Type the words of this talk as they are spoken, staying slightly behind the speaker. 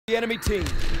the enemy team.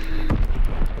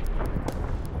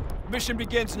 Mission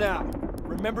begins now.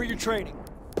 Remember your training.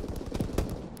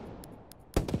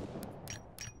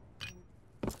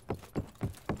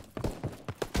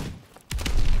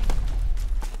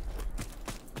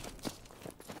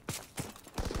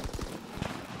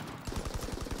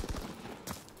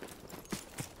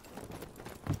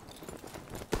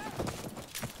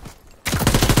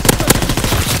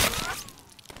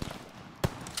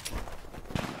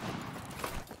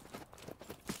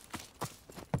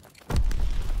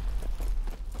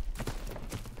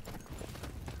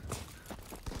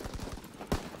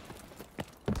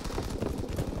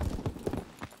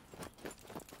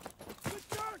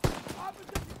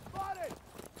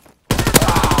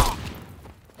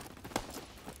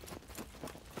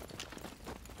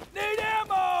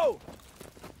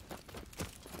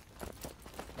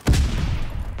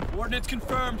 Coordinates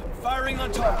confirmed. Firing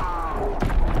on target.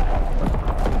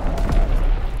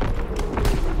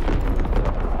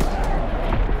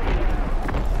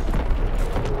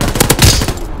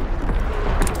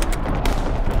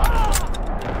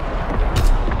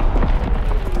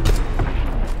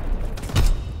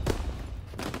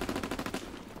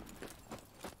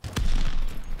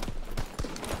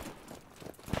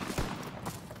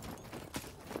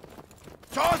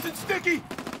 Charged and sticky!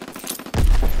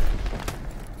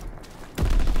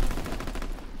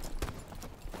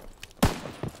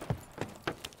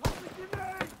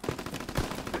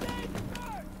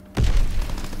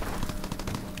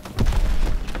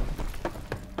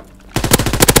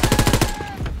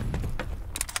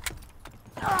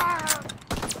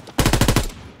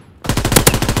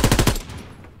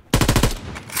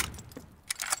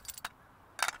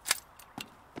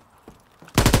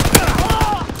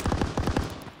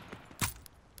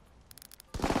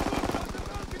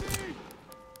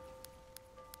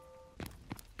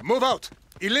 Move out!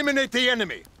 Eliminate the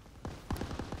enemy!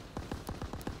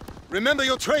 Remember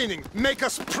your training! Make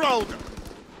us proud!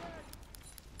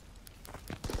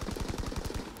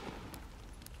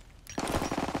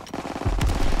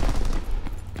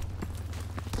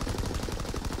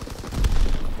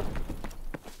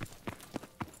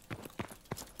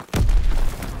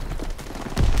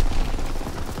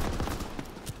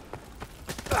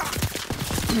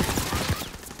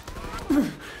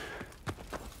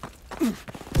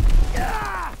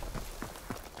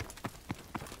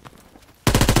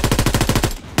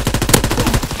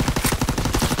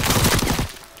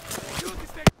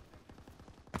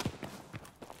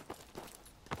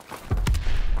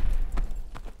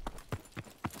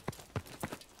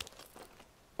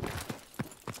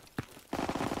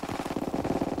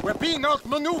 We're being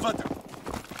outmaneuvered!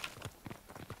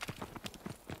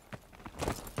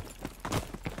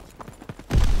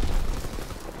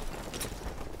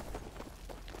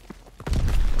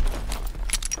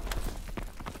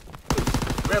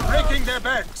 We're breaking their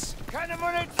backs! Keine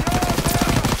Munition mehr!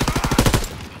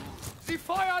 Sie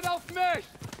feuern auf mich!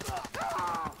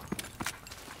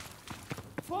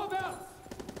 Vorwärts!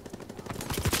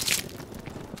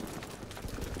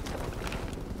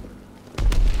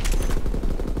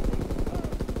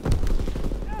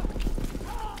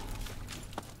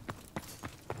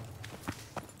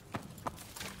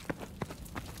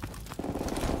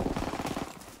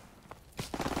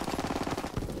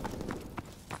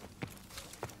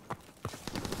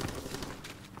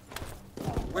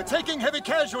 We're taking heavy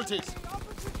casualties!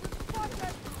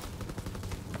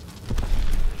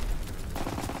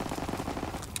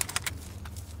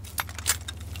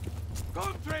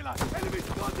 Go, trailer! Enemy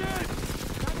spotted!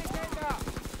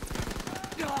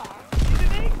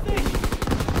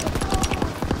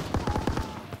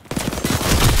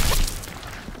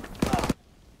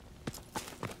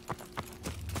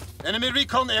 Enemy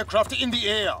recon aircraft in the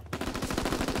air!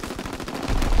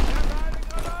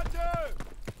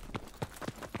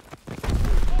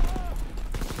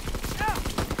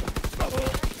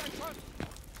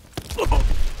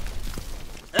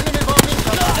 Enemy bombing!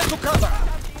 Get to cover!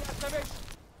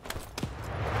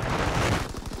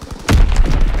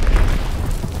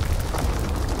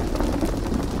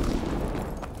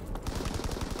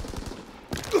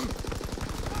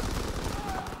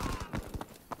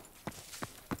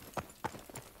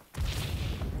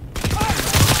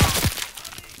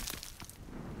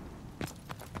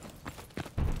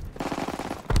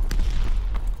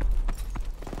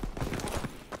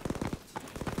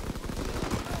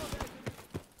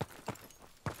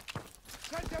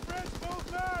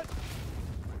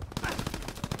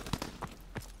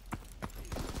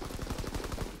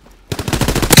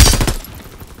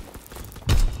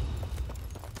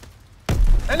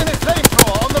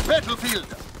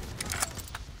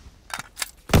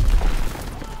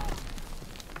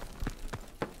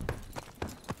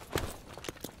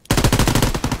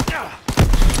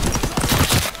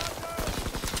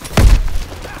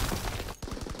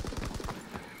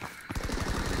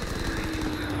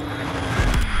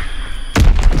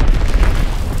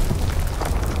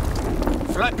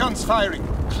 Attack guns firing,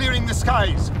 clearing the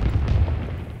skies.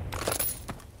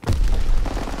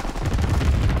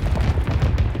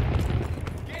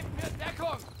 Gebt mir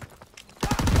Deckung!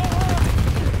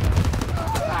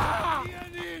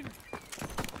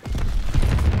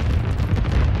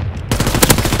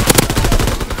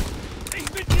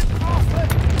 Ich bin getroffen!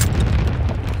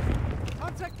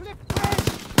 Unser Clip brennt!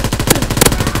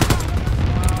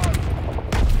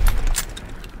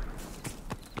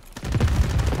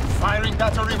 Firing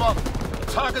battery 1.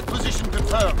 Target position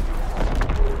confirmed.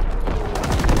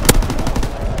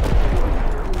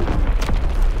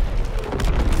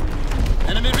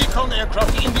 Enemy recon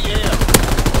aircraft in the air.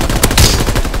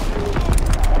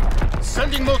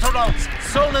 Sending motor rounds.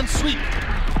 Zone and sweep.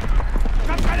 Ich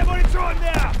hab keine Munition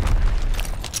mehr!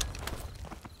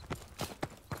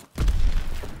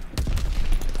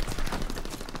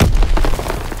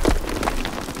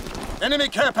 Enemy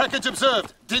care package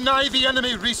observed. Deny the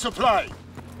enemy resupply.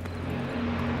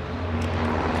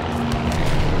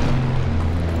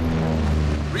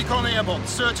 Recon airborne,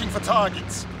 searching for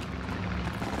targets.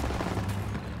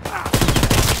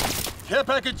 Care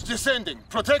package descending.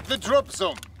 Protect the drop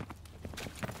zone.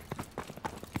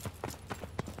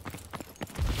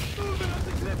 Moving on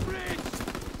the cliff bridge!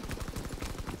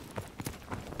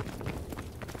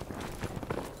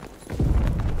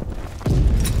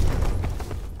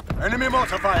 Enemy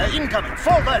mortar fire incoming.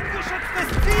 Fall back. Geschütztes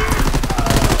Ziel!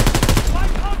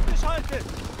 Feind ausgeschaltet!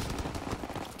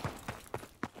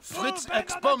 Fritz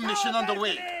X-bomb mission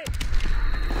underway.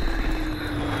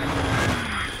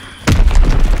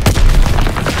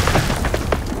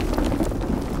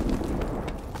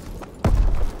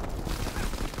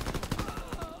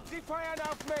 Sie feuern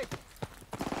auf mich!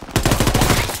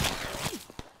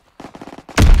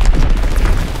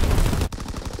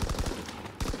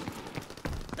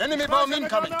 Enemy bomb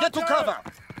incoming. Get to cover.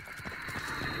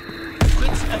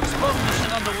 Fritz X-bomb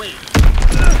mission underway.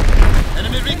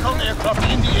 Enemy recon aircraft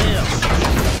in the air.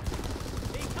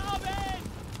 Ich habe ihn!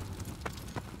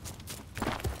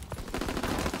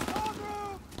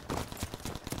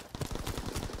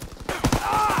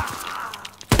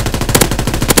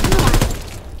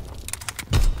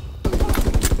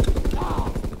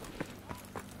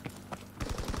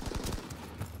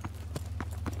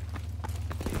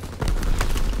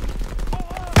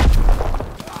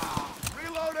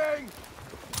 Reloading!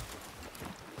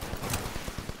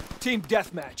 Team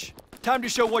deathmatch. Time to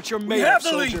show what you're made have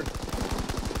of, the lead. soldier.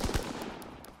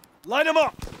 Line them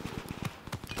up!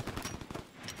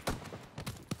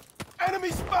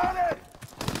 Enemy spotted!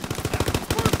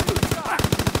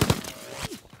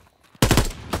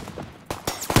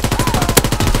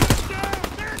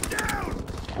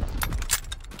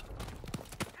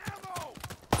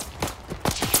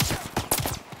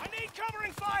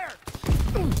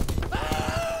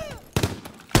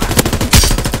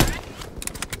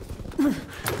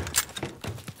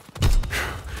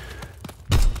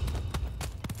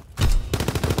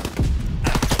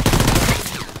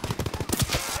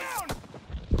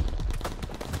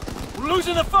 We're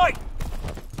losing the fight!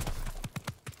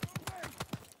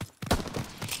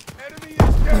 Enemy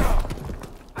is down!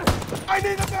 I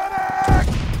need a medic!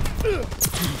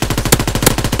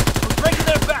 We're breaking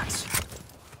their backs!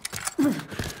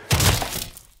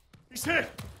 He's hit!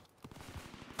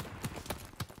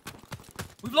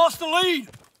 We've lost the lead!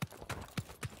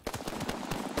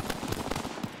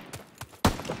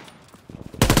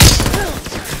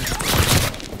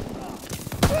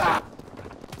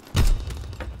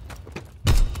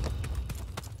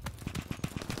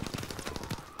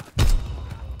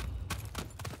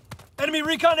 Enemy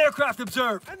recon aircraft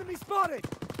observed! Enemy spotted!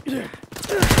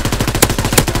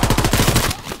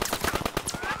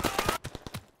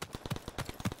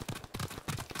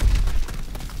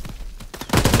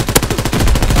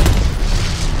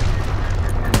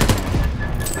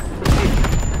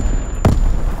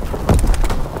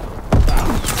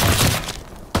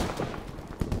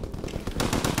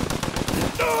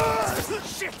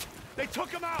 Shit! They took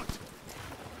him out!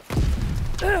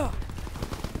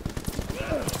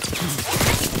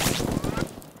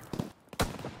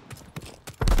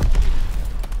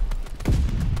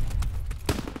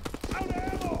 Out of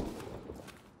ammo!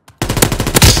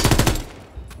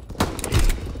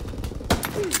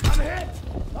 I'm hit!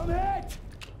 I'm hit!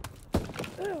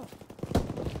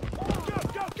 Go,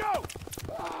 go, go!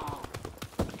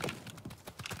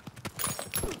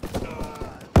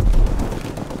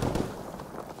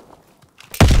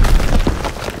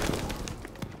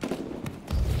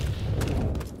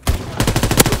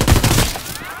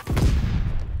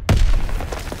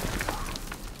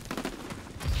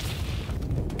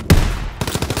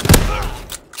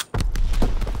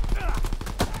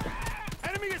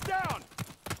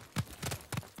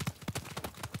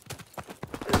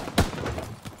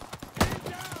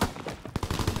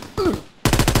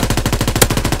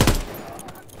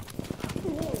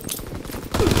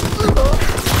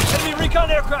 recon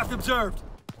aircraft observed.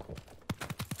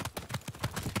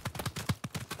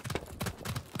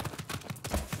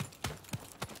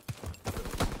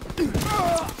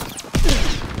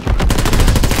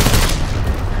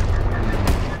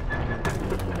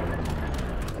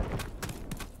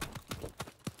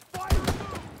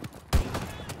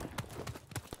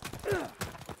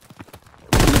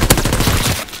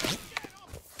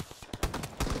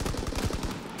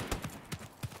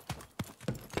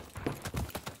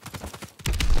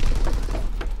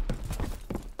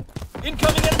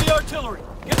 Incoming enemy artillery!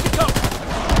 Get to cover!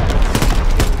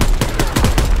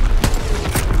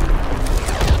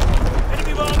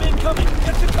 Enemy bomb incoming!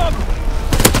 Get to cover!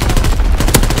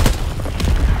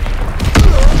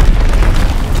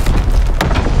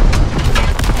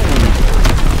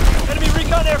 Enemy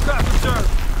recon aircraft observed!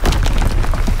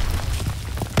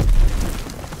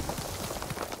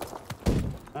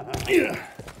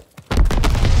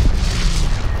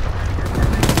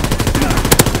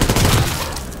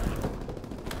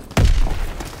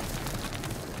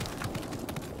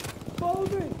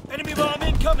 Enemy bomb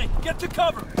incoming! Get to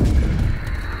cover!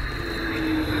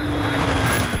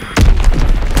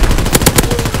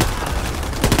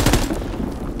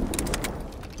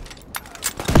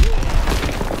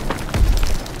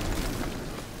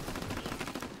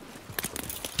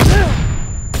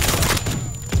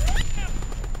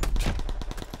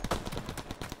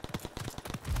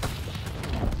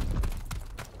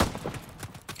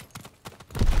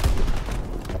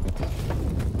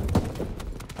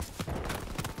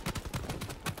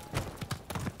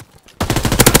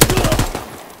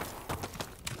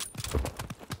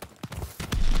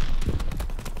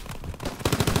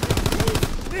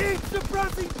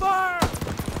 Suppressing fire!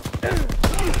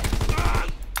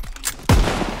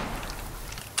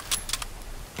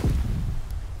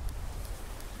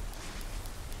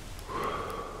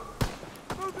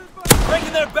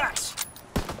 Breaking their backs!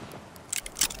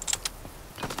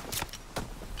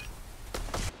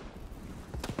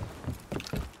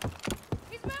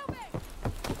 He's moving!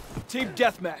 Team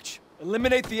deathmatch.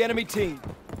 Eliminate the enemy team.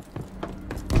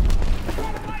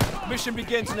 Mission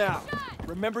begins now.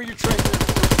 Remember your training.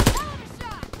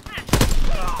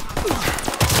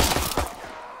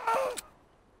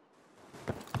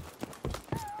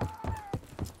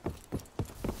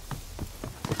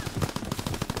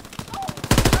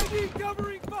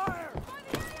 Covering fire!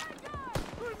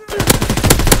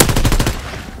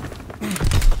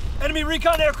 Enemy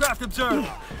recon aircraft observed!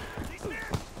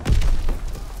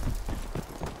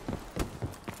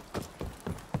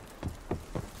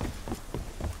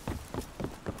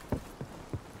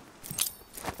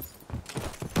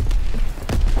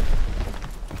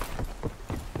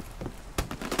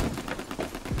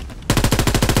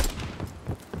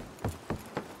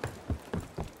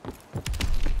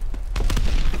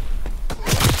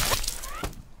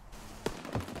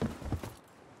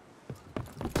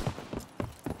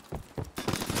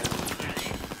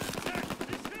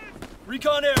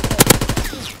 Recon airborne!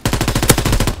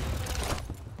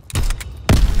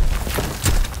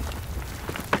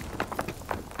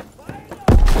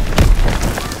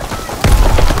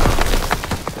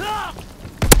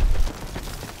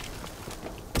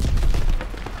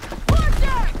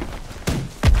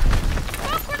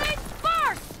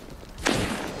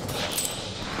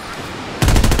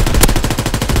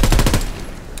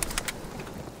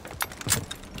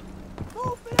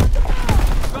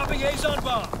 Dropping A's on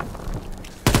bomb!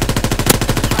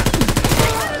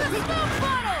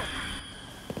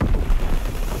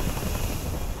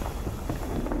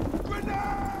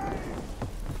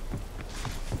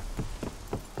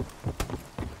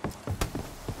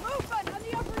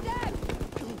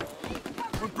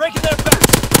 We're breaking their back!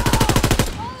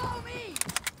 Follow me!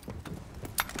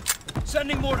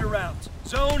 Sending mortar rounds.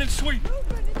 Zone and sweep.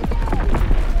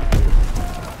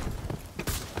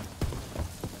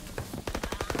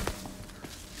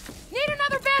 Need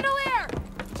another bandolier!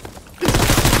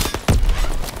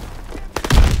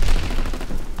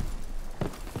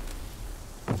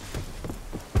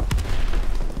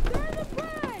 They're in the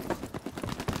bridge!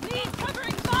 Need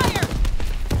covering fire!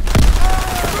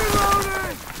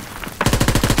 Reloading!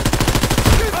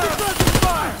 Suppressing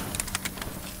fire!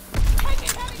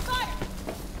 Taking heavy fire!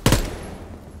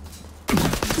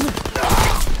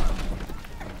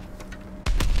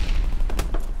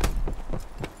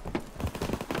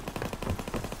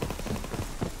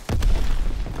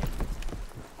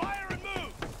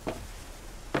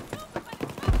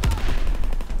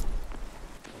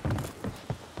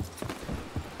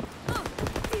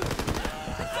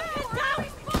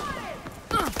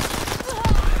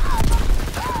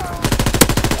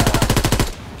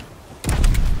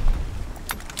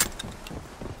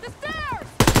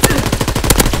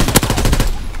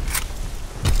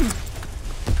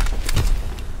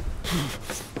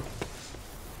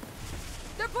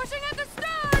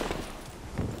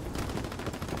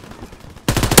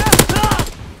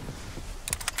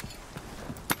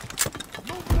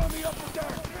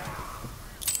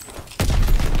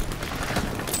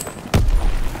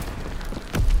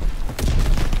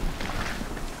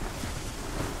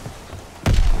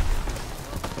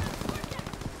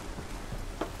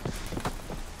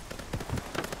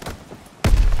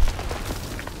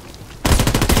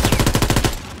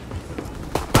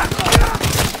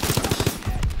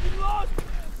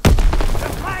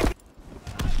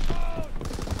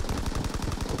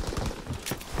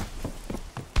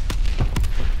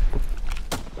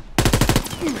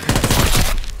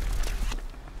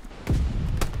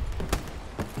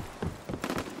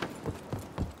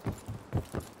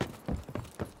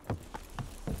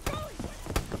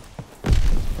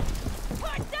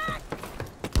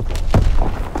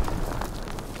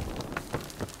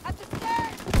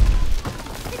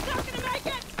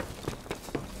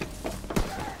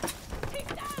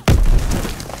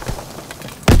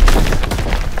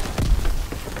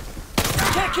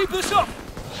 Keep this up!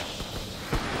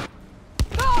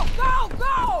 Go! Go!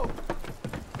 Go!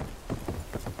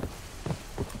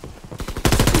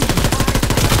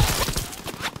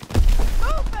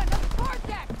 Movement! On the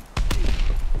vortex!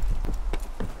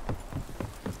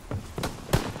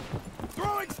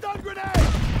 Throwing stun grenade!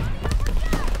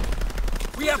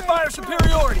 We have fire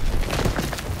superiority!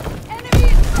 Enemy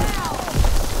is down!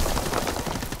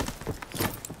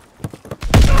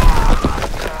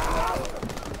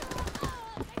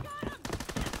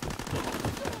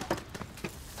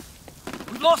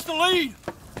 We've lost the lead!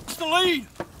 Lost the lead!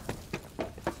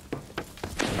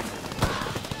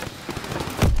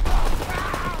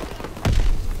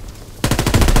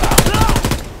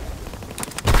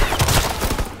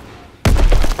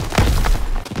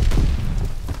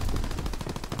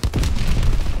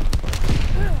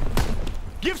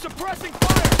 Give suppressing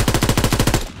fire!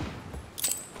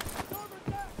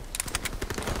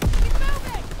 Keep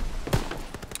moving!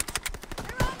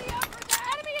 They're on the upper deck!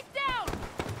 Enemy is down!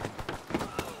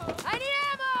 I need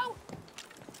ammo!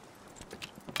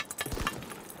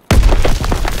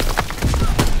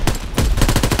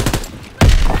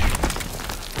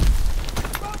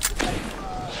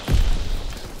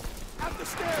 At the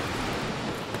stairs!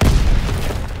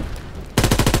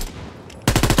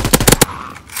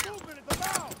 Movement at the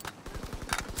bow!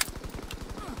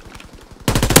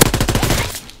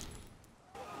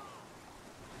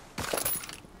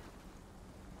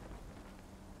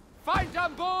 Feind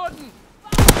am Boden!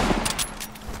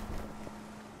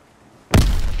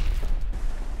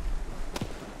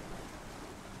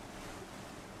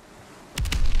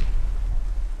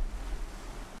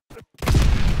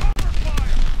 Cover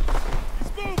fire!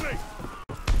 He's moving!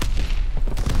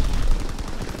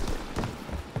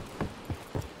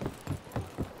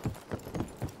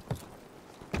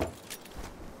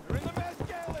 They're in the mess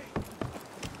galley!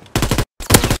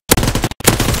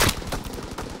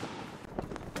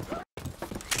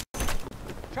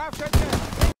 Scharfschütze!